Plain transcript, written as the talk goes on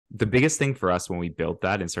the biggest thing for us when we built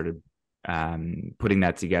that and started putting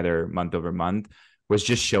that together month over month was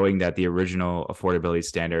just showing that the original affordability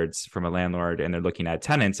standards from a landlord, and they're looking at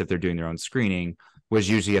tenants if they're doing their own screening, was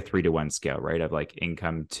usually a 3-to-1 scale, right? Of like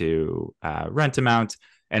income to rent amount.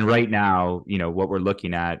 And right now, what we're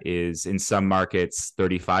looking at is in some markets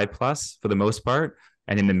 35 plus for the most part.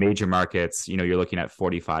 And in the major markets, you're looking at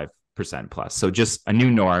 45% plus. So just a new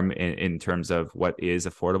norm in terms of what is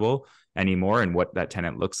affordable anymore and what that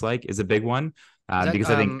tenant looks like is a big one. Because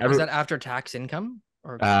I think is that after tax income?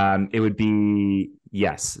 Or it would be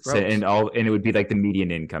yes, so, and it would be like the median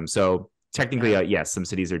income. So technically, yes, some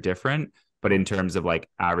cities are different, but in terms of like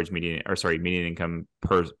average median income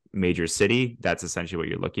per major city, that's essentially what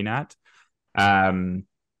you're looking at. And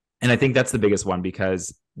I think that's the biggest one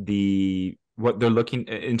because what they're looking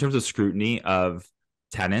in terms of scrutiny of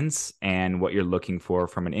tenants and what you're looking for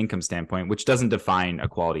from an income standpoint, which doesn't define a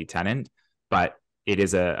quality tenant, but it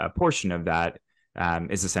is a portion of that.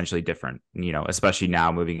 Is essentially different, especially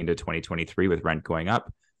now moving into 2023 with rent going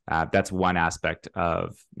up. That's one aspect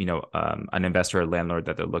of, an investor or landlord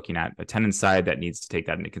that they're looking at a tenant side that needs to take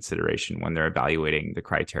that into consideration when they're evaluating the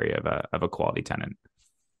criteria of a quality tenant.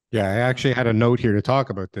 Yeah, I actually had a note here to talk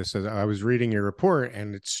about this as I was reading your report,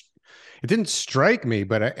 and it didn't strike me,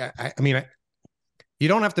 but I mean, you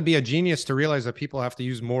don't have to be a genius to realize that people have to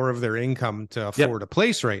use more of their income to afford a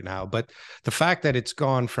place right now. But the fact that it's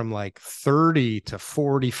gone from like 30 to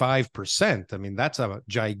 45%, I mean, that's a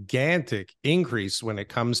gigantic increase when it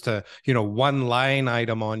comes to, one line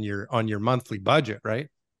item on your monthly budget, right?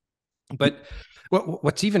 But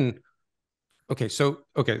what's even so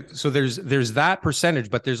there's that percentage,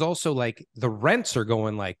 but there's also like the rents are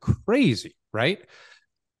going like crazy, right?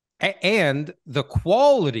 And the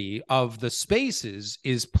quality of the spaces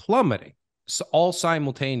is plummeting, so all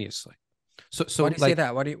simultaneously. So why do you say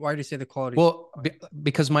that? Why do you say the quality? Well,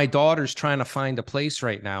 because my daughter's trying to find a place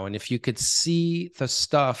right now, and if you could see the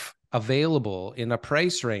stuff available in a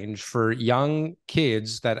price range for young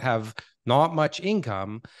kids that have not much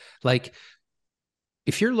income, like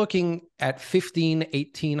if you're looking at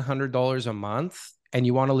 $1,500-$1,800 a month, and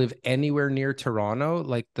you want to live anywhere near Toronto,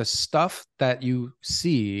 like the stuff that you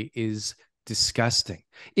see is disgusting.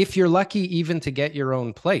 If you're lucky even to get your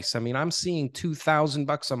own place. I mean, I'm seeing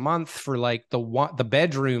 $2,000 a month for like the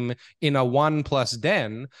bedroom in a 1+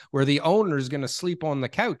 den where the owner is going to sleep on the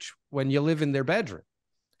couch when you live in their bedroom.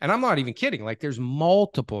 And I'm not even kidding. Like there's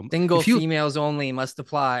multiple. Single females only must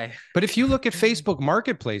apply. But if you look at Facebook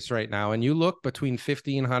Marketplace right now and you look between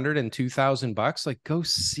 $1,500 and $2,000, like go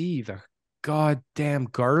see the goddamn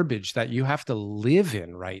garbage that you have to live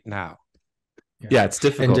in right now. Yeah, it's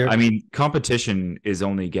difficult. I mean, competition is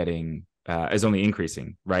only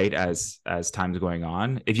increasing, right? As time's going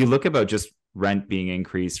on. If you look about just rent being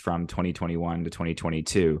increased from 2021 to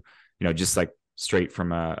 2022, just like straight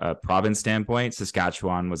from a province standpoint,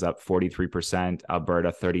 Saskatchewan was up 43%,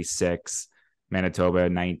 Alberta 36%, Manitoba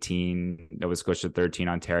 19%, Nova Scotia 13%,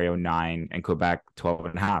 Ontario 9%, and Quebec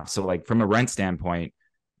 12.5%. So like from a rent standpoint,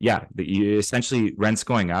 yeah, essentially rent's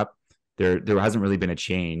going up. There hasn't really been a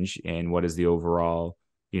change in what is the overall,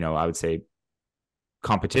 I would say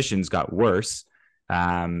competition's got worse.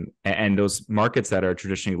 And those markets that are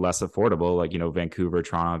traditionally less affordable, like, Vancouver,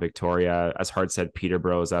 Toronto, Victoria, as Hart said,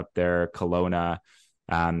 Peterborough's up there, Kelowna,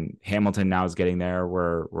 Hamilton now is getting there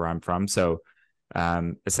where I'm from. So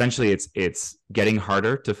essentially it's getting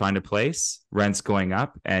harder to find a place, rent's going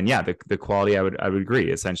up, and yeah, the quality, I would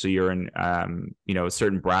agree. Essentially you're in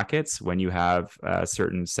certain brackets when you have a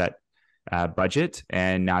certain set budget,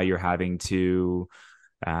 and now you're having to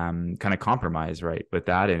kind of compromise right with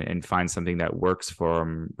that and find something that works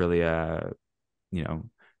for really a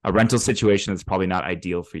rental situation that's probably not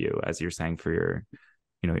ideal for you, as you're saying, for your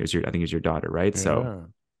I think it was your daughter, right? So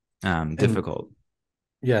difficult.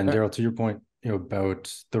 And Darryl, to your point,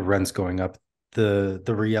 about the rents going up, the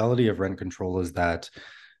reality of rent control is that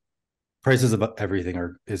prices of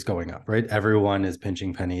everything is going up, right? Everyone is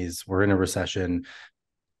pinching pennies. We're in a recession.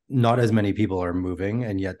 Not as many people are moving,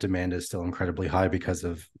 and yet demand is still incredibly high because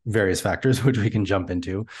of various factors, which we can jump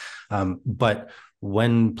into. But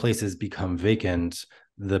when places become vacant,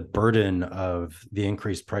 the burden of the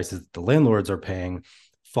increased prices that the landlords are paying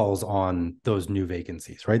falls on those new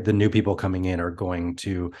vacancies, right? The new people coming in are going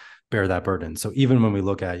to bear that burden. So even when we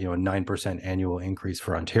look at, a 9% annual increase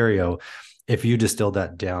for Ontario, if you distill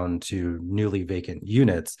that down to newly vacant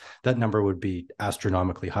units, that number would be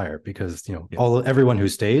astronomically higher because, everyone who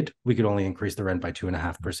stayed, we could only increase the rent by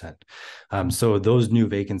 2.5%. So those new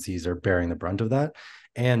vacancies are bearing the brunt of that.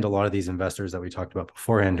 And a lot of these investors that we talked about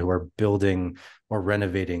beforehand who are building or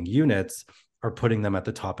renovating units are putting them at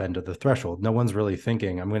the top end of the threshold. No one's really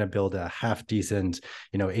thinking, I'm going to build a half decent,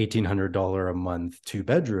 $1,800 a month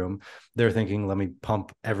 2-bedroom. They're thinking, let me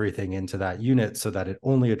pump everything into that unit so that it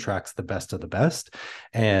only attracts the best of the best.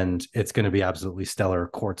 And it's going to be absolutely stellar: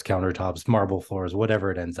 quartz countertops, marble floors,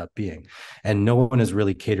 whatever it ends up being. And no one is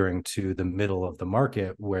really catering to the middle of the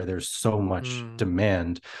market where there's so much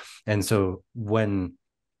demand. And so when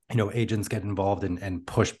agents get involved and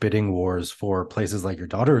push bidding wars for places like your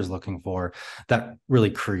daughter is looking for, that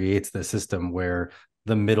really creates the system where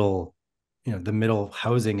the middle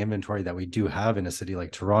housing inventory that we do have in a city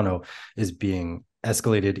like Toronto is being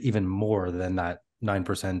escalated even more than that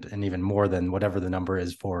 9% and even more than whatever the number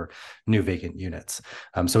is for new vacant units.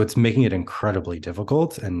 So it's making it incredibly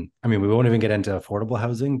difficult. And I mean, we won't even get into affordable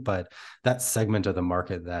housing, but that segment of the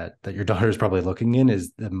market that your daughter is probably looking in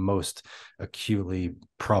is the most acutely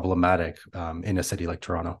problematic in a city like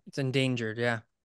Toronto. It's endangered. Yeah.